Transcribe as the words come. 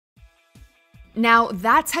Now,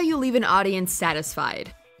 that's how you leave an audience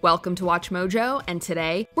satisfied. Welcome to Watch Mojo, and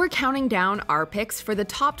today, we're counting down our picks for the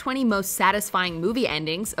top 20 most satisfying movie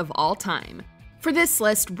endings of all time. For this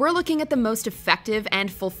list, we're looking at the most effective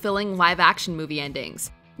and fulfilling live-action movie endings.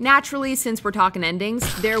 Naturally, since we're talking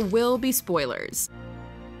endings, there will be spoilers.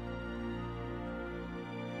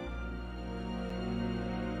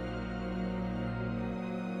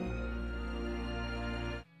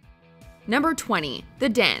 Number 20. The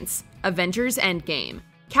Dance, Avengers Endgame.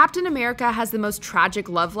 Captain America has the most tragic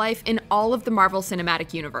love life in all of the Marvel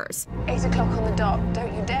Cinematic Universe. 8 o'clock on the dot.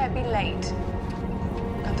 Don't you dare be late.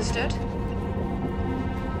 Understood?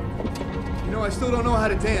 You know, I still don't know how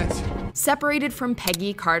to dance. Separated from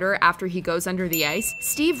Peggy Carter after he goes under the ice,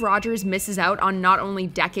 Steve Rogers misses out on not only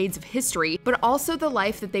decades of history, but also the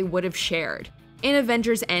life that they would have shared. In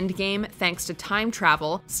Avengers Endgame, thanks to time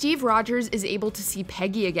travel, Steve Rogers is able to see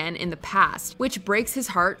Peggy again in the past, which breaks his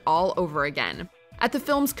heart all over again. At the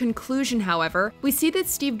film's conclusion, however, we see that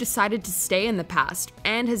Steve decided to stay in the past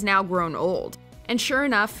and has now grown old. And sure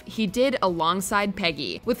enough, he did alongside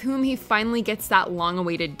Peggy, with whom he finally gets that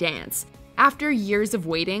long-awaited dance. After years of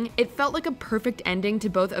waiting, it felt like a perfect ending to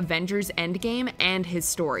both Avengers Endgame and his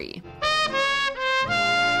story.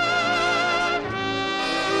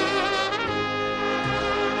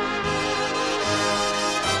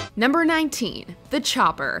 Number 19. The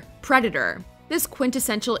Chopper, Predator. This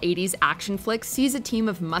quintessential 80s action flick sees a team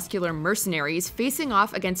of muscular mercenaries facing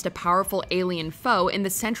off against a powerful alien foe in the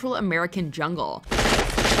Central American jungle.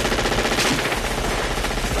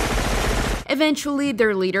 Eventually,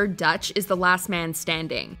 their leader, Dutch, is the last man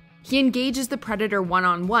standing. He engages the Predator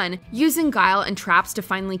one-on-one, using guile and traps to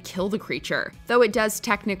finally kill the creature, though it does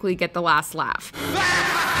technically get the last laugh.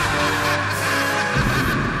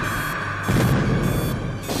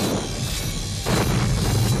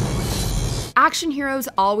 Action heroes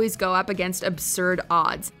always go up against absurd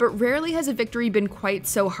odds, but rarely has a victory been quite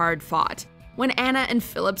so hard fought. When Anna and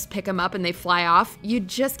Phillips pick him up and they fly off, you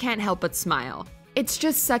just can't help but smile. It's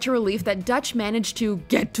just such a relief that Dutch managed to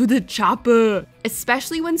get to the chopper,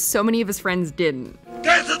 especially when so many of his friends didn't.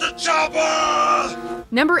 Get to the chopper!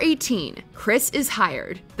 Number 18. Chris is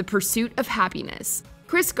Hired, The Pursuit of Happiness.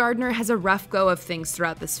 Chris Gardner has a rough go of things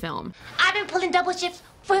throughout this film. I've been pulling double shifts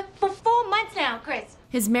for 4 months now, Chris.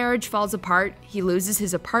 His marriage falls apart, he loses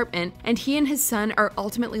his apartment, and he and his son are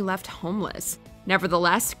ultimately left homeless.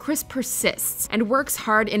 Nevertheless, Chris persists and works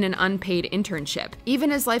hard in an unpaid internship,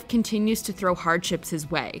 even as life continues to throw hardships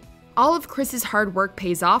his way. All of Chris's hard work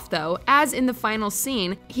pays off though, as in the final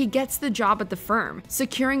scene, he gets the job at the firm,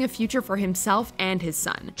 securing a future for himself and his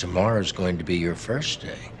son. Tomorrow's going to be your first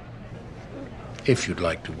day. If you'd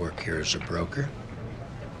like to work here as a broker.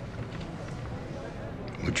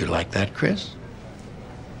 Would you like that, Chris?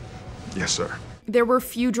 Yes, sir. There were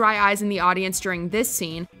few dry eyes in the audience during this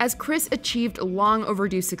scene, as Chris achieved long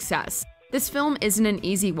overdue success. This film isn't an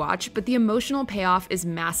easy watch, but the emotional payoff is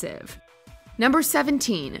massive. Number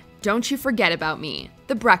 17. Don't You Forget About Me,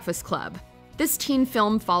 The Breakfast Club. This teen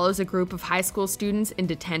film follows a group of high school students in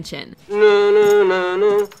detention. Can't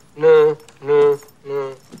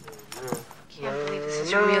believe this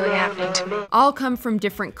is really happening to me. All come from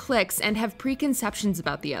different cliques and have preconceptions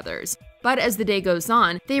about the others. But as the day goes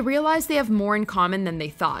on, they realize they have more in common than they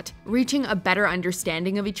thought, reaching a better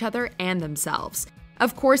understanding of each other and themselves.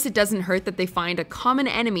 Of course, it doesn't hurt that they find a common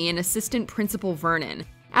enemy in Assistant Principal Vernon.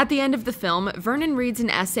 At the end of the film, Vernon reads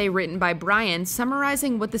an essay written by Brian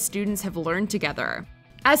summarizing what the students have learned together.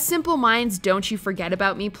 As Simple Minds' Don't You Forget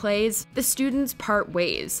About Me plays, the students part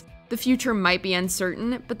ways. The future might be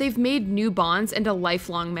uncertain, but they've made new bonds and a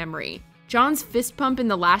lifelong memory. John's fist pump in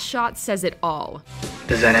the last shot says it all.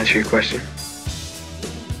 Does that answer your question?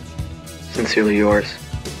 Sincerely yours,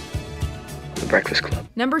 The Breakfast Club.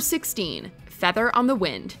 Number 16. Feather on the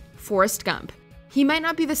Wind, Forrest Gump. He might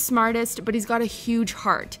not be the smartest, but he's got a huge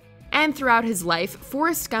heart. And throughout his life,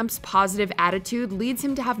 Forrest Gump's positive attitude leads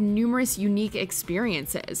him to have numerous unique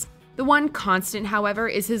experiences. The one constant, however,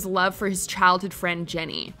 is his love for his childhood friend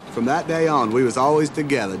Jenny. From that day on, we was always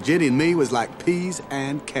together. Jenny and me was like peas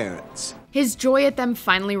and carrots. His joy at them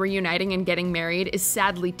finally reuniting and getting married is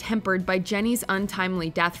sadly tempered by Jenny's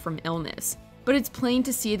untimely death from illness. But it's plain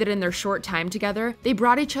to see that in their short time together, they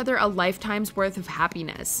brought each other a lifetime's worth of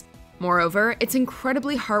happiness. Moreover, it's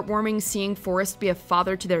incredibly heartwarming seeing Forrest be a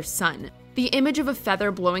father to their son. The image of a feather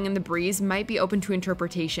blowing in the breeze might be open to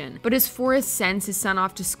interpretation, but as Forrest sends his son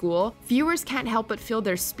off to school, viewers can't help but feel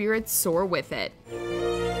their spirits soar with it.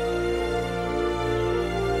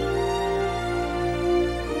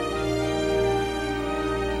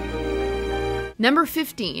 Number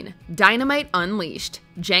 15. Dynamite Unleashed,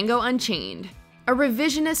 Django Unchained. A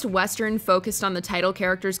revisionist Western focused on the title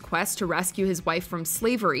character's quest to rescue his wife from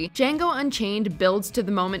slavery, Django Unchained builds to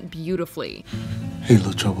the moment beautifully. Hey,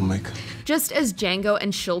 little troublemaker. Just as Django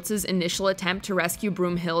and Schultz's initial attempt to rescue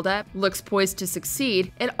Broomhilda looks poised to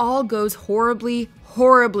succeed, it all goes horribly,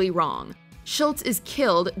 horribly wrong. Schultz is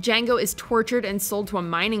killed, Django is tortured and sold to a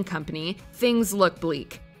mining company. Things look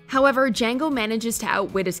bleak. However, Django manages to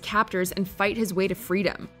outwit his captors and fight his way to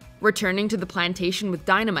freedom. Returning to the plantation with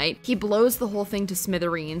dynamite, he blows the whole thing to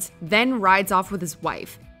smithereens, then rides off with his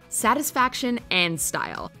wife. Satisfaction and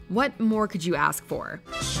style. What more could you ask for?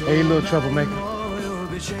 Hey, little troublemaker.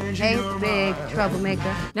 Hey, big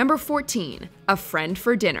troublemaker. Number 14, A Friend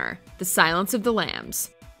for Dinner, The Silence of the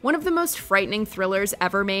Lambs. One of the most frightening thrillers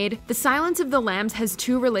ever made, The Silence of the Lambs has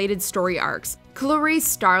two related story arcs: Clarice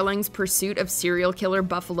Starling's pursuit of serial killer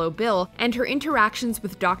Buffalo Bill and her interactions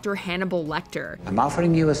with Dr. Hannibal Lecter. I'm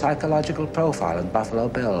offering you a psychological profile of Buffalo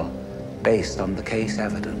Bill based on the case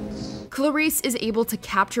evidence. Clarice is able to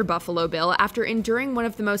capture Buffalo Bill after enduring one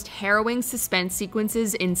of the most harrowing suspense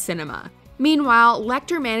sequences in cinema. Meanwhile,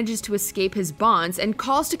 Lecter manages to escape his bonds and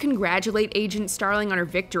calls to congratulate Agent Starling on her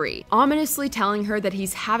victory, ominously telling her that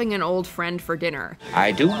he's having an old friend for dinner.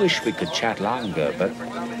 I do wish we could chat longer, but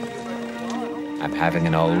I'm having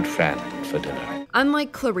an old friend for dinner.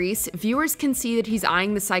 Unlike Clarice, viewers can see that he's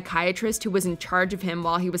eyeing the psychiatrist who was in charge of him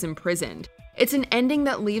while he was imprisoned. It's an ending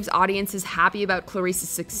that leaves audiences happy about Clarice's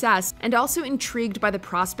success and also intrigued by the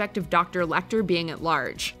prospect of Dr. Lecter being at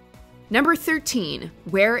large. Number 13,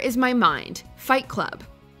 Where Is My Mind? Fight Club.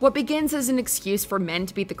 What begins as an excuse for men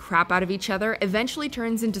to beat the crap out of each other eventually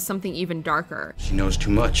turns into something even darker. She knows too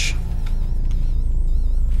much.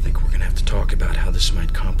 I think we're gonna have to talk about how this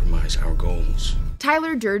might compromise our goals.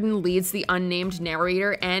 Tyler Durden leads the unnamed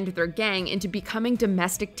narrator and their gang into becoming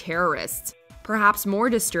domestic terrorists. Perhaps more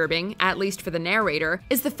disturbing, at least for the narrator,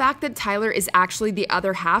 is the fact that Tyler is actually the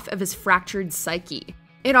other half of his fractured psyche.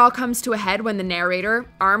 It all comes to a head when the narrator,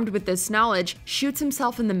 armed with this knowledge, shoots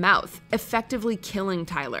himself in the mouth, effectively killing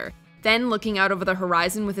Tyler. Then, looking out over the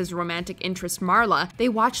horizon with his romantic interest Marla, they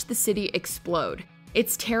watch the city explode.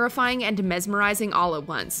 It's terrifying and mesmerizing all at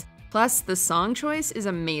once. Plus, the song choice is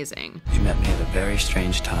amazing. You met me at a very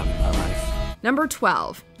strange time in my life. Number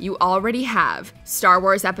 12, You Already Have, Star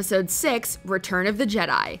Wars Episode 6, Return of the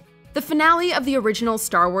Jedi. The finale of the original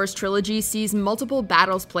Star Wars trilogy sees multiple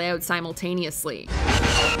battles play out simultaneously.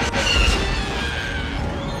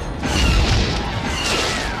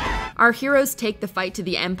 Our heroes take the fight to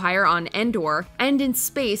the Empire on Endor and in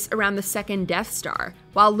space around the second Death Star,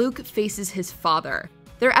 while Luke faces his father.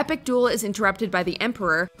 Their epic duel is interrupted by the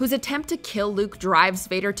Emperor, whose attempt to kill Luke drives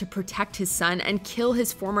Vader to protect his son and kill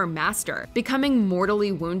his former master, becoming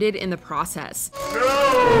mortally wounded in the process.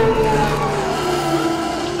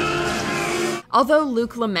 Although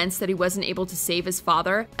Luke laments that he wasn't able to save his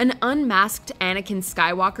father, an unmasked Anakin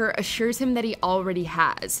Skywalker assures him that he already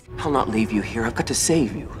has. I'll not leave you here. I've got to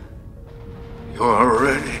save you. You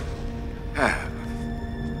already have.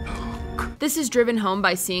 This is driven home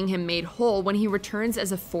by seeing him made whole when he returns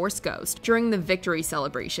as a Force ghost during the victory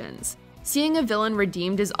celebrations. Seeing a villain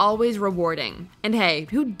redeemed is always rewarding. And hey,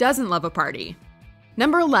 who doesn't love a party?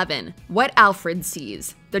 Number 11, What Alfred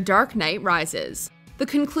Sees, The Dark Knight Rises. The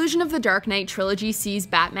conclusion of the Dark Knight trilogy sees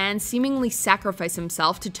Batman seemingly sacrifice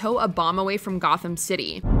himself to tow a bomb away from Gotham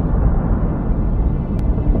City.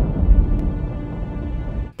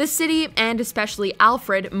 The city, and especially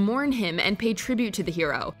Alfred, mourn him and pay tribute to the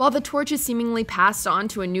hero, while the torch is seemingly passed on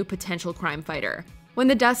to a new potential crime fighter. When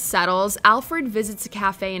the dust settles, Alfred visits a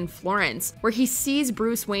cafe in Florence, where he sees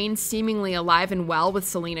Bruce Wayne seemingly alive and well with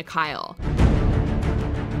Selina Kyle.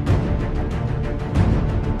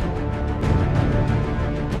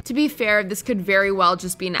 To be fair, this could very well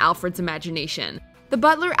just be in Alfred's imagination. The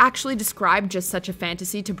butler actually described just such a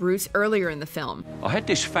fantasy to Bruce earlier in the film. I had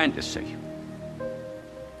this fantasy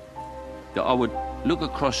that I would look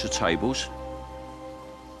across the tables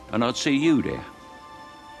and I'd see you there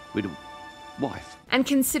with a wife. And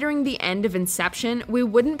considering the end of Inception, we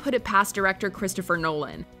wouldn't put it past director Christopher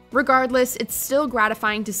Nolan. Regardless, it's still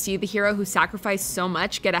gratifying to see the hero who sacrificed so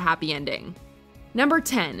much get a happy ending. Number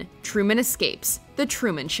 10, Truman Escapes, The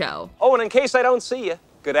Truman Show. Oh, and in case I don't see you,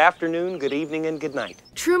 good afternoon, good evening, and good night.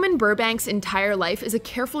 Truman Burbank's entire life is a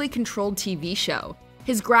carefully controlled TV show.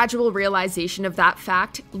 His gradual realization of that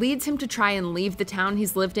fact leads him to try and leave the town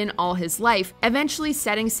he's lived in all his life, eventually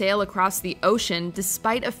setting sail across the ocean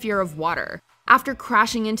despite a fear of water. After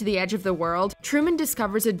crashing into the edge of the world, Truman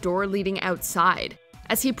discovers a door leading outside.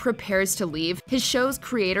 As he prepares to leave, his show's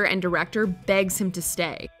creator and director begs him to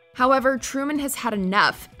stay. However, Truman has had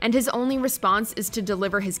enough, and his only response is to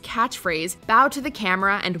deliver his catchphrase, bow to the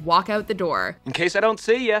camera, and walk out the door. In case I don't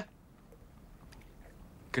see ya.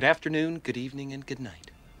 Good afternoon, good evening, and good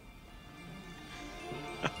night.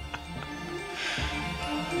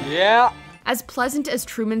 Yeah. As pleasant as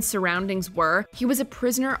Truman's surroundings were, he was a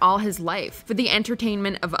prisoner all his life for the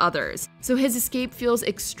entertainment of others, so his escape feels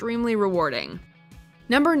extremely rewarding.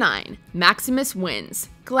 Number 9. Maximus wins.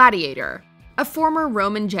 Gladiator. A former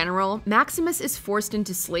Roman general, Maximus is forced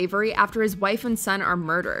into slavery after his wife and son are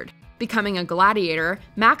murdered. Becoming a gladiator,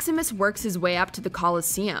 Maximus works his way up to the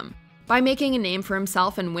Colosseum. By making a name for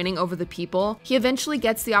himself and winning over the people, he eventually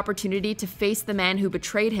gets the opportunity to face the man who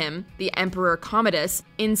betrayed him, the Emperor Commodus,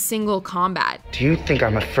 in single combat. Do you think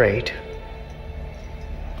I'm afraid?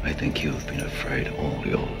 I think you've been afraid all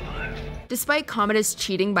your life. Despite Commodus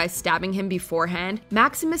cheating by stabbing him beforehand,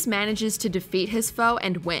 Maximus manages to defeat his foe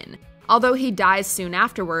and win. Although he dies soon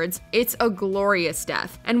afterwards, it's a glorious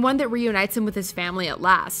death, and one that reunites him with his family at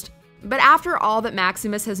last. But after all that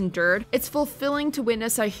Maximus has endured, it's fulfilling to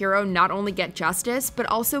witness our hero not only get justice, but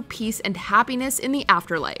also peace and happiness in the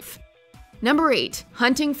afterlife. Number 8.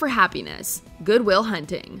 Hunting for happiness. Good Will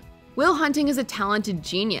Hunting. Will Hunting is a talented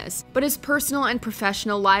genius, but his personal and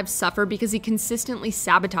professional lives suffer because he consistently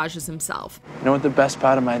sabotages himself. You know what the best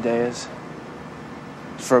part of my day is?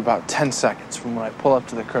 For about 10 seconds from when I pull up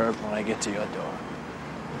to the curb when I get to your door.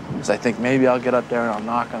 Because I think maybe I'll get up there and I'll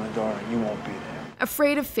knock on the door and you won't be there.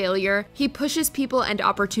 Afraid of failure, he pushes people and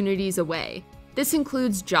opportunities away. This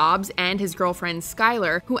includes jobs and his girlfriend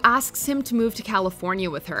Skylar, who asks him to move to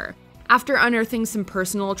California with her. After unearthing some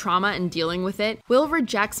personal trauma and dealing with it, Will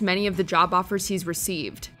rejects many of the job offers he's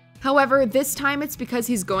received. However, this time it's because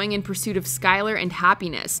he's going in pursuit of Skylar and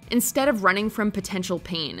happiness, instead of running from potential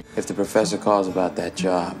pain. If the professor calls about that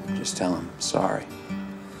job, just tell him, sorry.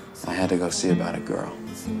 I had to go see about a girl.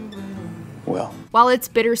 Will. While it's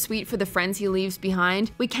bittersweet for the friends he leaves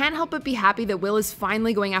behind, we can't help but be happy that Will is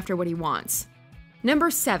finally going after what he wants.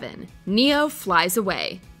 Number 7. Neo flies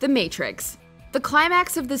away. The Matrix. The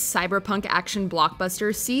climax of this cyberpunk action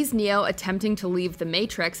blockbuster sees Neo attempting to leave the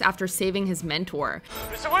Matrix after saving his mentor.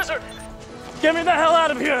 Mr. Wizard, get me the hell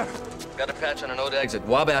out of here! Got a patch on an old exit,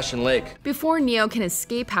 Wabash and Lake. Before Neo can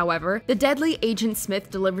escape, however, the deadly Agent Smith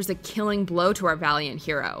delivers a killing blow to our valiant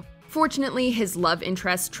hero. Fortunately, his love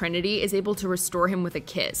interest Trinity is able to restore him with a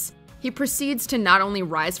kiss. He proceeds to not only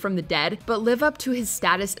rise from the dead, but live up to his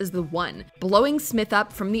status as the One, blowing Smith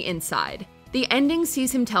up from the inside. The ending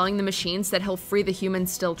sees him telling the machines that he'll free the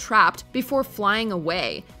humans still trapped before flying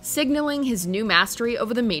away, signaling his new mastery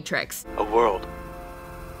over the Matrix. A world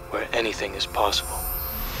where anything is possible.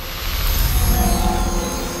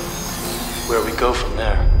 Where we go from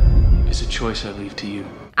there is a choice I leave to you.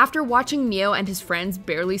 After watching Neo and his friends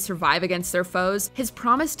barely survive against their foes, his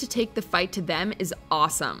promise to take the fight to them is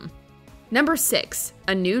awesome. Number 6.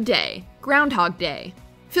 A New Day. Groundhog Day.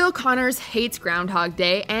 Phil Connors hates Groundhog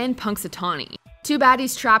Day and Punxsutawney. Too bad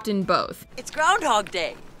he's trapped in both. It's Groundhog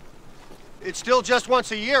Day. It's still just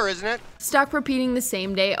once a year, isn't it? Stuck repeating the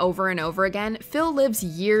same day over and over again, Phil lives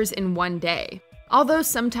years in one day. Although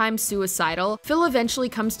sometimes suicidal, Phil eventually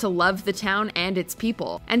comes to love the town and its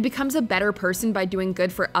people, and becomes a better person by doing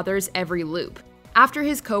good for others every loop. After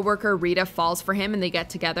his coworker Rita falls for him and they get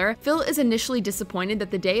together, Phil is initially disappointed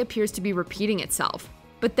that the day appears to be repeating itself.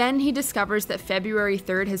 But then he discovers that February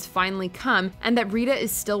 3rd has finally come and that Rita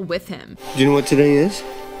is still with him. Do you know what today is?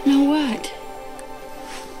 No, what?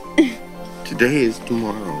 Today is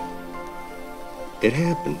tomorrow. It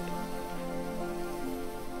happened.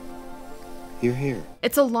 You're here.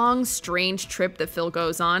 It's a long, strange trip that Phil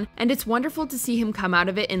goes on, and it's wonderful to see him come out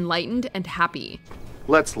of it enlightened and happy.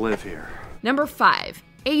 Let's live here. Number 5.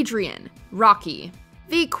 Adrian. Rocky.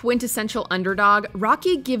 The quintessential underdog,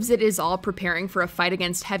 Rocky gives it his all preparing for a fight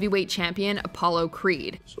against heavyweight champion Apollo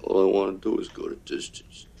Creed. So all I want to do is go the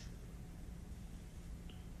distance.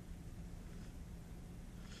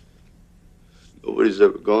 Nobody's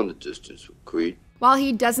ever gone the distance with Creed. While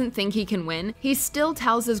he doesn't think he can win, he still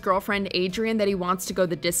tells his girlfriend Adrian that he wants to go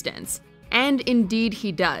the distance. And indeed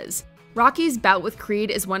he does. Rocky's bout with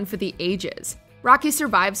Creed is one for the ages. Rocky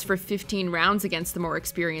survives for 15 rounds against the more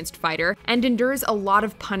experienced fighter and endures a lot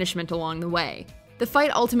of punishment along the way. The fight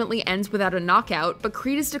ultimately ends without a knockout, but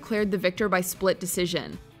Creed is declared the victor by split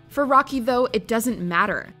decision. For Rocky though, it doesn't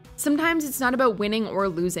matter. Sometimes it's not about winning or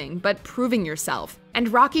losing, but proving yourself,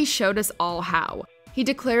 and Rocky showed us all how. He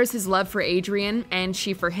declares his love for Adrian, and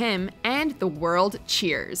she for him, and the world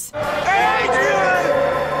cheers. Adrian!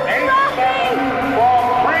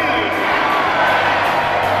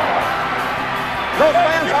 Those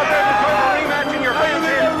fans out there deserve a rematch in your face.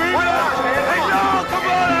 Why not? Hey, no, come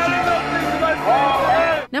on,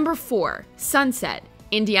 Number 4. Sunset,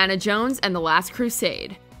 Indiana Jones and the Last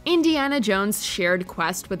Crusade. Indiana Jones' shared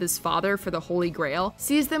quest with his father for the Holy Grail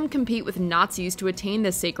sees them compete with Nazis to attain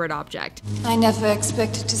this sacred object. I never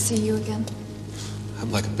expected to see you again.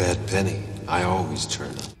 I'm like a bad penny. I always turn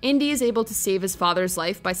up. Indy is able to save his father's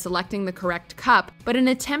life by selecting the correct cup, but an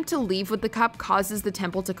attempt to leave with the cup causes the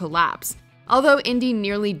temple to collapse. Although Indy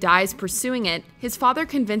nearly dies pursuing it, his father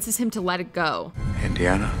convinces him to let it go.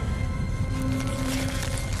 Indiana?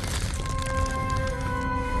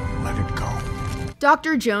 Let it go.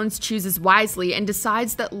 Dr. Jones chooses wisely and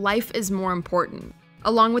decides that life is more important.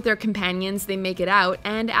 Along with their companions, they make it out,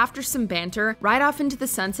 and after some banter, ride off into the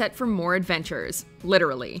sunset for more adventures.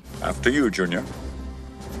 Literally. After you, Junior.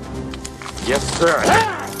 Yes, sir.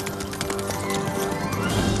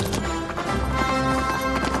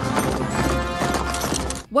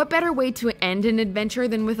 What better way to end an adventure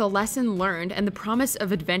than with a lesson learned and the promise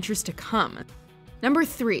of adventures to come? Number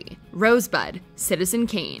 3. Rosebud, Citizen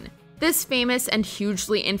Kane. This famous and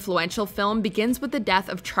hugely influential film begins with the death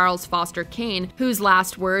of Charles Foster Kane, whose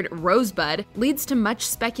last word, Rosebud, leads to much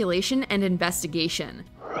speculation and investigation.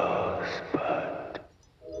 Rosebud.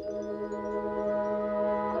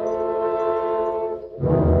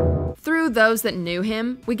 Through those that knew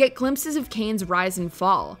him, we get glimpses of Kane's rise and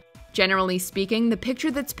fall. Generally speaking, the picture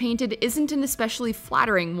that's painted isn't an especially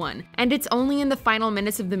flattering one, and it's only in the final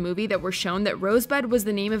minutes of the movie that we're shown that Rosebud was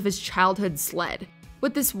the name of his childhood sled.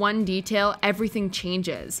 With this one detail, everything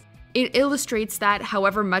changes. It illustrates that,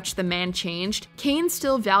 however much the man changed, Kane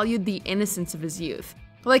still valued the innocence of his youth.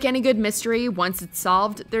 Like any good mystery, once it's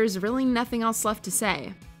solved, there's really nothing else left to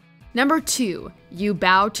say. Number 2. You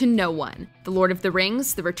Bow to No One, The Lord of the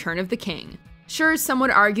Rings, The Return of the King. Sure, some would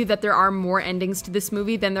argue that there are more endings to this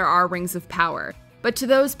movie than there are Rings of Power, but to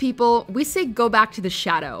those people, we say go back to the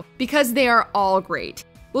shadow, because they are all great.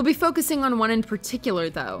 We'll be focusing on one in particular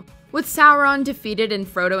though. With Sauron defeated and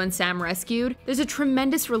Frodo and Sam rescued, there's a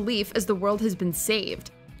tremendous relief as the world has been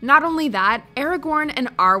saved. Not only that, Aragorn and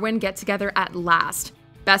Arwen get together at last.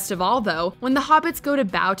 Best of all though, when the hobbits go to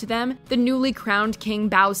bow to them, the newly crowned king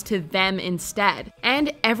bows to them instead,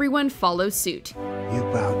 and everyone follows suit. You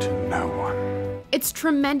bow to no one. It's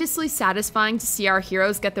tremendously satisfying to see our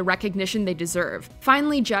heroes get the recognition they deserve,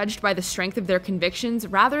 finally judged by the strength of their convictions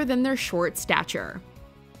rather than their short stature.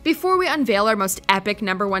 Before we unveil our most epic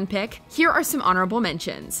number 1 pick, here are some honorable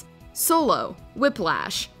mentions. Solo,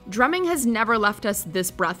 Whiplash. Drumming has never left us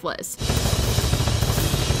this breathless.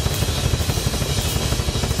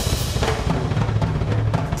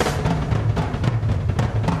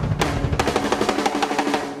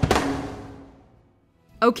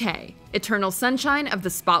 Okay, Eternal Sunshine of the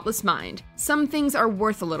Spotless Mind. Some things are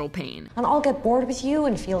worth a little pain. And I'll get bored with you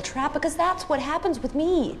and feel trapped because that's what happens with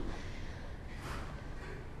me.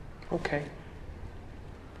 Okay.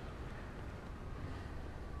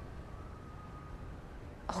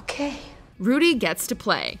 Okay. Rudy Gets to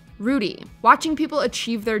Play. Rudy. Watching people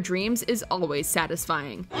achieve their dreams is always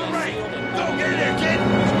satisfying. All right, go get in there, kid.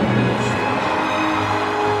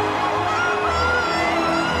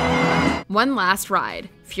 One Last Ride.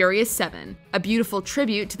 Furious 7. A beautiful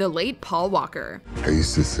tribute to the late Paul Walker. I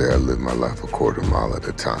used to say I lived my life a quarter mile at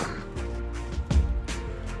a time.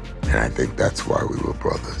 And I think that's why we were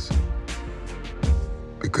brothers.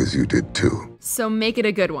 Because you did too. So make it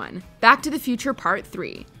a good one. Back to the Future Part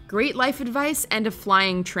 3. Great life advice and a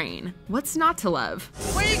flying train. What's not to love?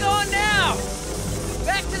 Where you going now?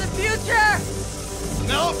 Back to the future?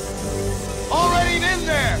 Nope. Already been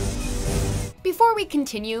there. Before we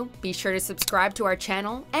continue, be sure to subscribe to our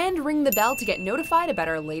channel and ring the bell to get notified about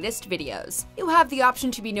our latest videos. You have the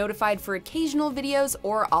option to be notified for occasional videos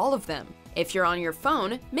or all of them. If you're on your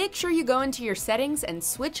phone, make sure you go into your settings and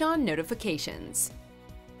switch on notifications.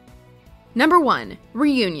 Number 1.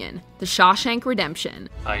 Reunion, The Shawshank Redemption.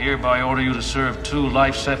 I hereby order you to serve 2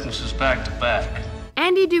 life sentences back to back.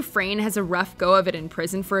 Andy Dufresne has a rough go of it in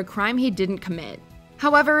prison for a crime he didn't commit.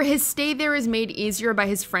 However, his stay there is made easier by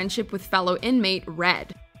his friendship with fellow inmate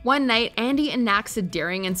Red. One night, Andy enacts a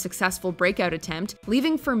daring and successful breakout attempt,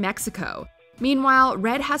 leaving for Mexico. Meanwhile,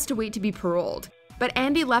 Red has to wait to be paroled. But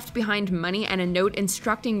Andy left behind money and a note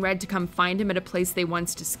instructing Red to come find him at a place they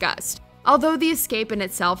once discussed. Although the escape in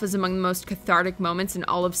itself is among the most cathartic moments in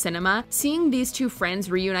all of cinema, seeing these two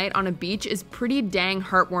friends reunite on a beach is pretty dang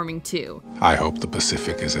heartwarming too. I hope the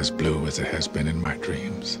Pacific is as blue as it has been in my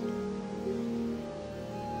dreams.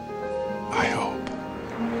 I hope.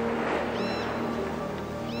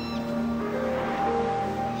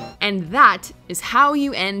 And that is how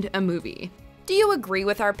you end a movie. Do you agree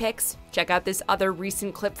with our picks? Check out this other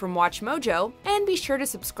recent clip from WatchMojo, and be sure to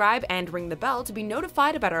subscribe and ring the bell to be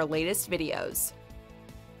notified about our latest videos.